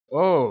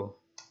Oh,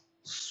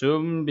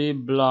 Zombie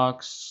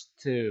Blocks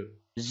 2.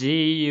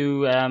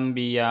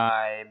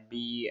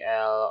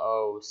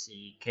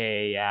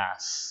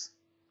 ZUMBIBLOCKS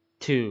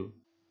 2.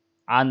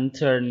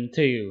 Unturned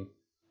 2.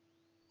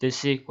 The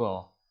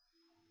sequel.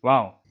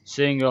 Wow.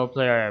 Single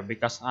player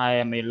because I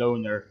am a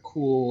loner.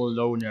 Cool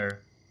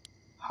loner.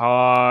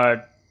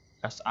 Hard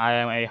because I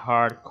am a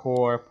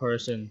hardcore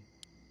person.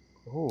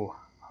 Ooh,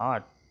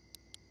 hard.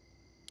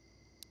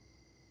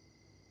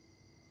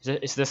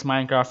 Is this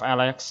Minecraft,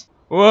 Alex?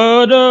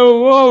 Whoa, no,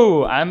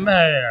 whoa! I'm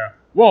here.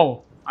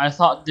 Whoa! I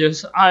thought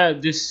this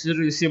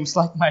really seems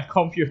like my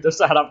computer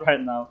setup right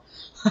now.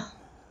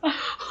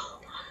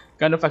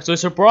 Kind of actually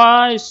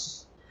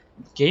surprise.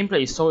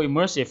 Gameplay is so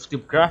immersive. The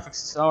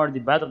graphics is already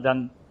better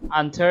than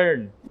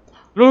Unturned.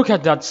 Look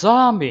at that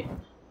zombie!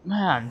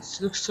 Man, it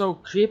looks so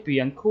creepy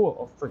and cool.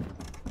 Oh, frick.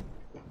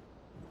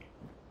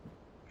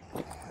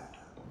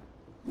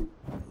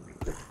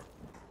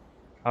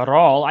 A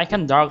roll? I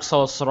can Dark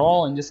Souls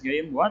roll in this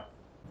game? What?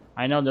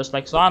 I know there's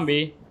like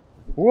zombie.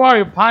 Who are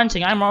you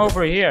punching? I'm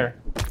over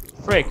here.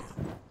 Frick.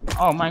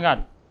 Oh my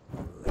god.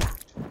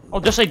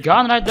 Oh, there's a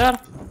gun right there?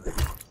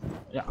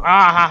 Yeah.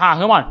 Ah, ha, ha.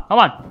 Come on, come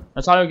on.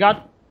 That's all you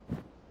got?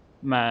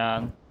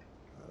 Man.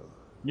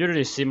 You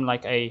really seem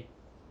like a...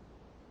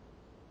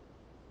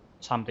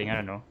 something, I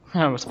don't know.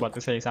 I was about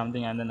to say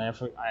something and then I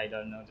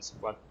don't know just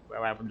what...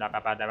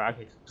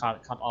 Okay,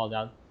 cut all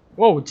that.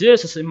 Whoa,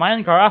 this is in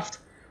Minecraft.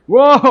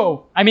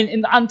 Whoa! I mean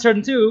in the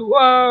Unturned too.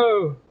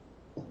 Whoa!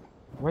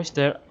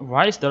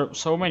 Why is there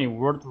so many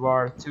World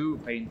War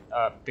II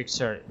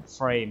picture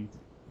framed?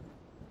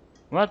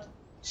 What?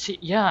 See,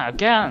 yeah,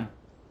 again.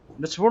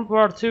 That's World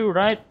War II,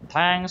 right?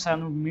 Tanks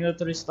and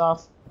military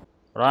stuff.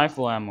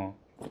 Rifle ammo.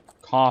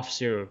 Cough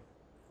syrup.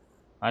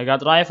 I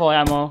got rifle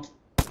ammo.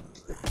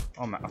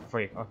 Oh my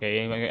freak.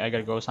 Okay, I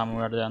gotta go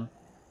somewhere then.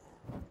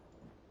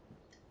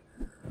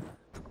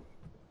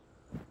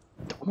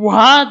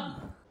 What?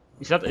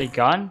 Is that a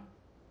gun?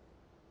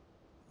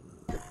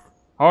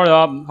 Hold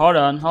up, hold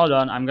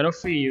on. I'm gonna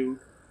free you.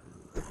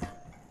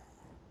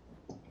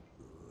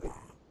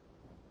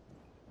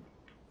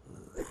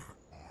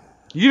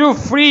 You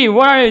free?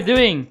 What are you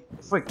doing?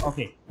 Freak.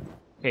 Okay.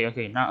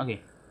 Okay. Now,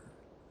 okay.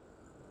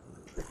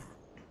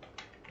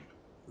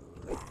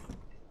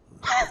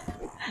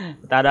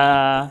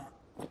 Tada!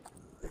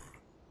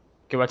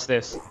 Okay, what's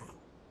this?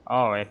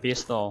 Oh, a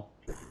pistol.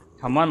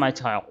 Come on, my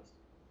child.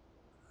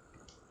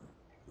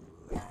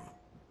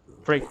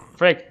 Frick.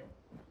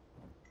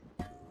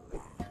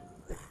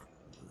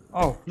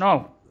 Oh,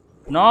 no.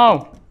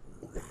 No!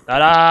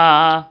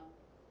 Tada!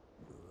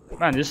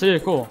 Man, this is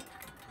really cool.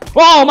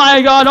 Oh my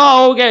god,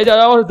 oh, okay,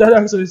 that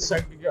actually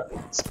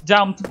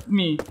jumped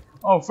me.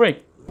 Oh,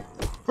 frick.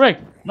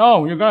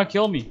 No, you're gonna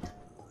kill me.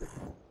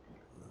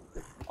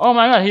 Oh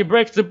my god, he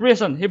broke the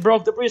prison.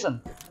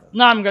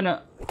 Now I'm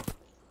gonna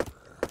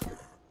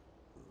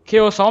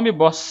kill zombie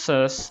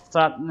bosses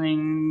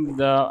threatening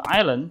the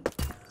island.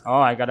 Oh,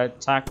 I gotta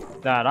check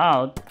that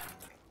out.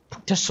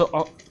 There's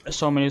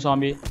so many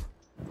zombies.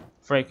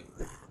 Frick.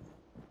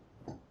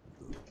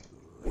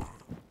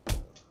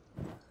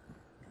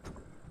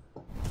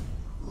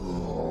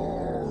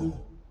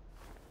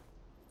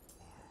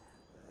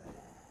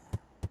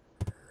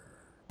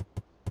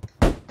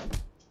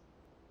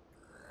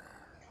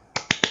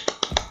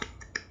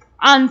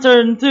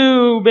 Unturned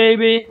 2,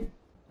 baby!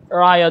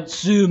 Riot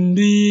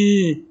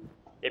Zombie!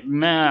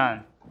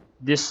 Man,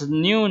 these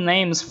new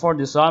names for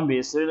the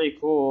zombies is really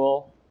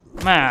cool.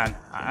 Man,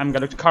 I'm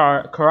gonna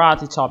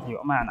karate chop you.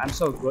 Man, I'm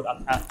so good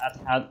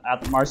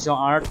at martial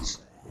arts.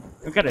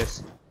 Look at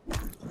this.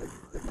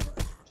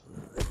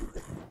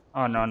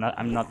 Oh no,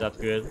 I'm not that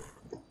good.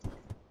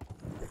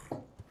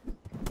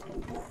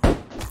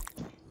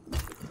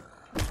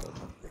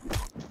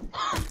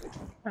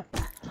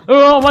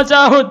 Oh, watch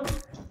out!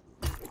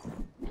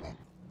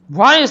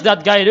 What is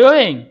that guy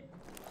doing?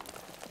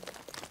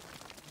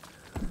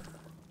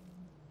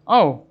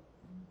 Oh.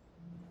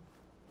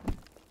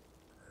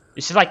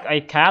 Is he like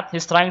a cat?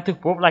 He's trying to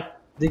poop, like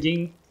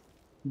digging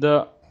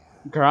the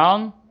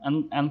ground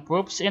and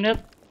poops in it?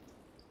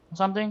 Or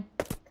something?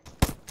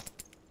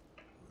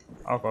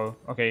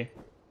 Okay.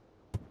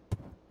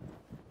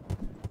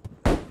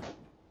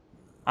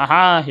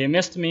 Aha, he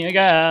missed me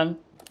again.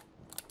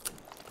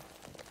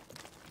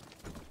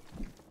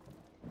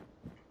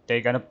 Okay,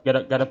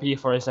 gotta pee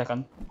for a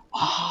second.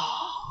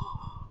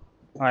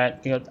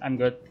 Alright, good, I'm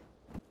good.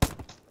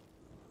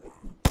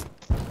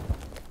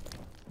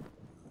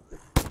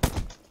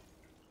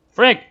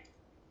 Frick!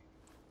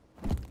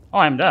 Oh,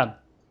 I'm dead.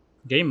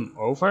 Game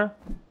over?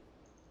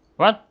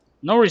 What?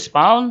 No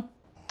respawn?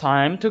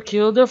 Time to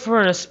kill the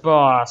first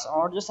boss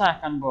or the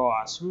second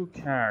boss, who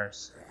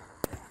cares?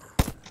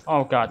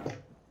 Oh god.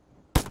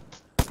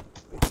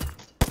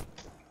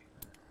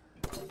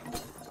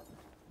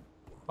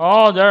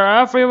 Oh, they're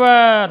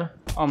everywhere!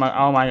 Oh my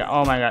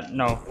god,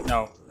 no.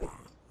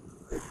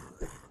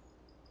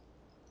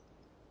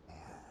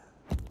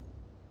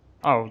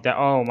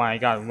 Oh my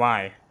god,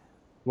 why?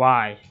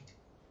 Why?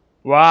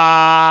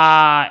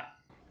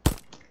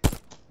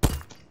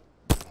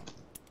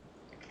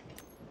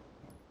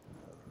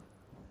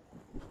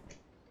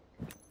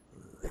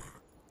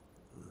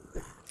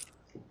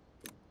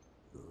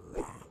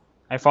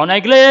 I found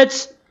a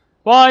glitch!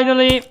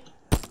 Finally!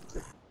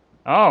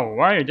 Oh,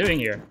 what are you doing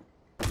here?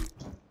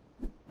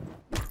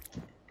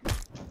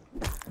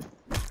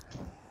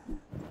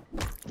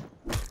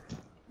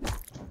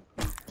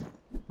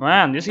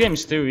 Man, this game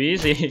is too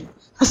easy.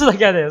 Just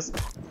look at this.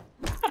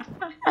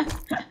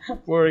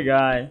 Poor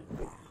guy.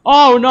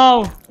 Oh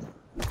no!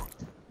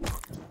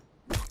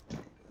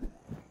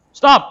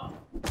 Stop!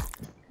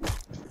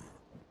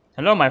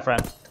 Hello, my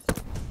friend.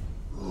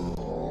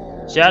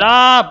 Shut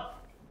up!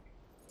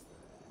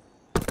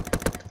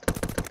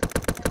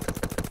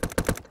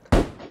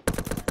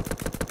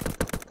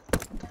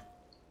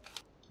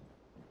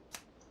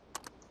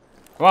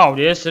 Wow,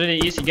 this is a really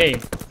easy game.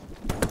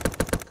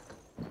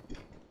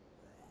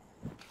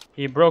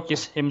 He broke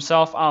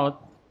himself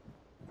out.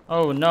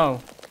 Oh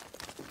no.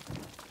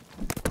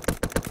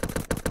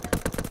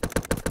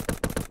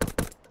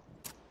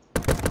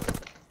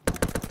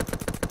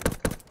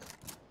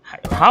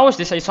 How is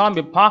this a zombie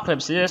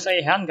apocalypse? This is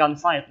a handgun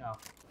fight now.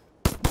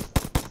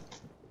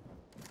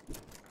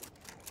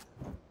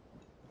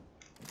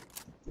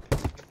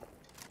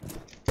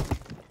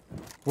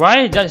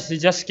 Why does he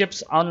just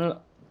keeps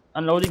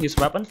unloading his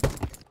weapon?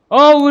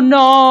 Oh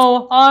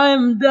no,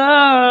 I'm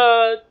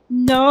dead.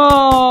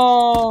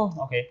 No.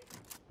 Okay.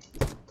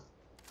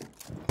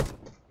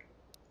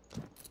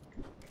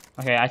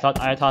 Okay, I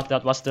thought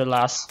that was the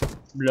last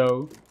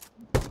blow.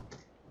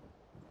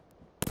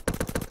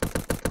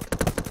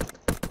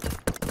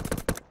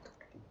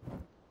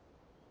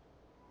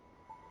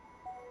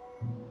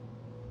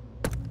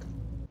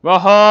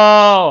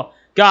 Whoa!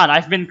 God,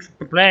 I've been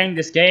playing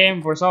this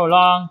game for so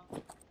long.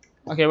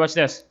 Okay, what's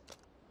this?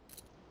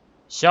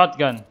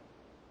 Shotgun.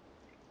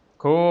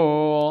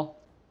 Cool.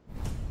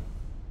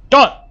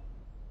 Dot!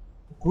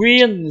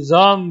 Queen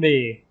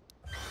zombie.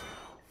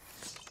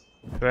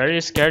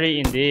 Very scary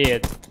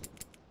indeed.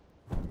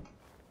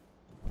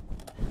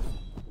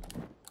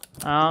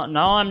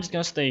 Now I'm just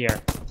gonna stay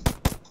here.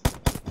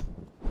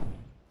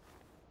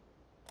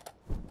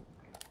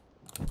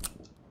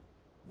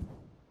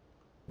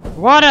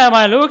 What am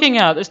I looking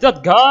at? Is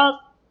that God?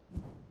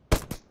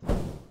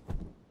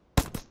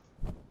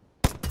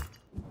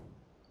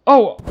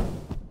 Oh!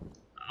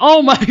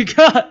 Oh my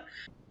God!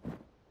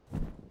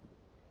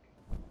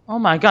 Oh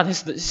my God,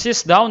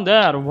 she's down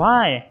there.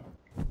 Why?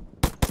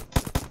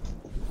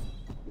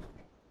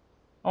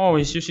 Oh,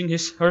 he's using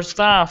her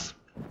staff.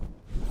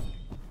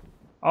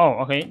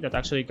 Oh, okay, that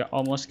actually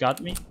almost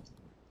got me.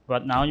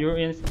 But now you're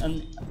in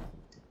an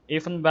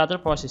even better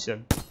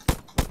position.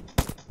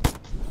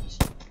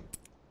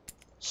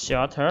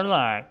 Shot her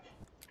leg.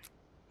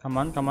 Come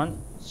on, come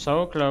on.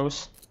 So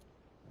close.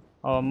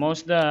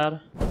 Almost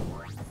there.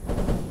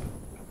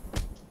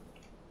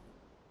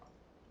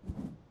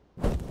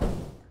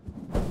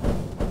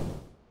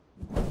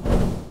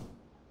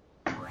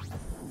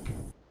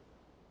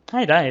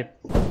 I died.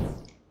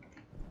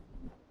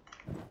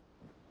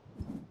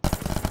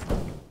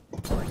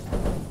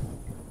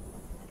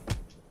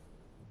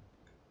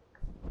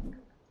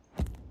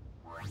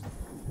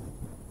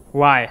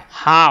 Why?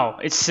 How?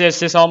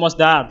 It's almost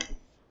dead.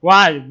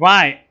 Why?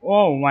 Why?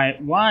 Oh my!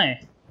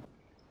 Why?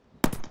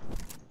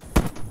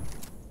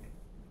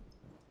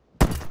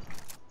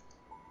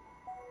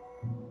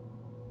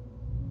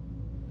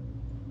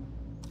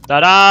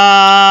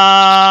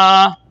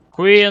 Ta-da!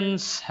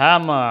 Queen's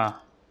hammer.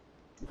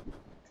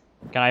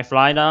 Can I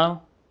fly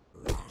now?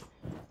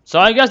 So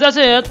I guess that's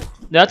it.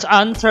 That's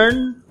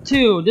Unturned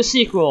 2, the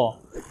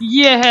sequel.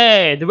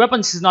 Yay! The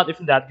weapons is not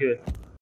even that good.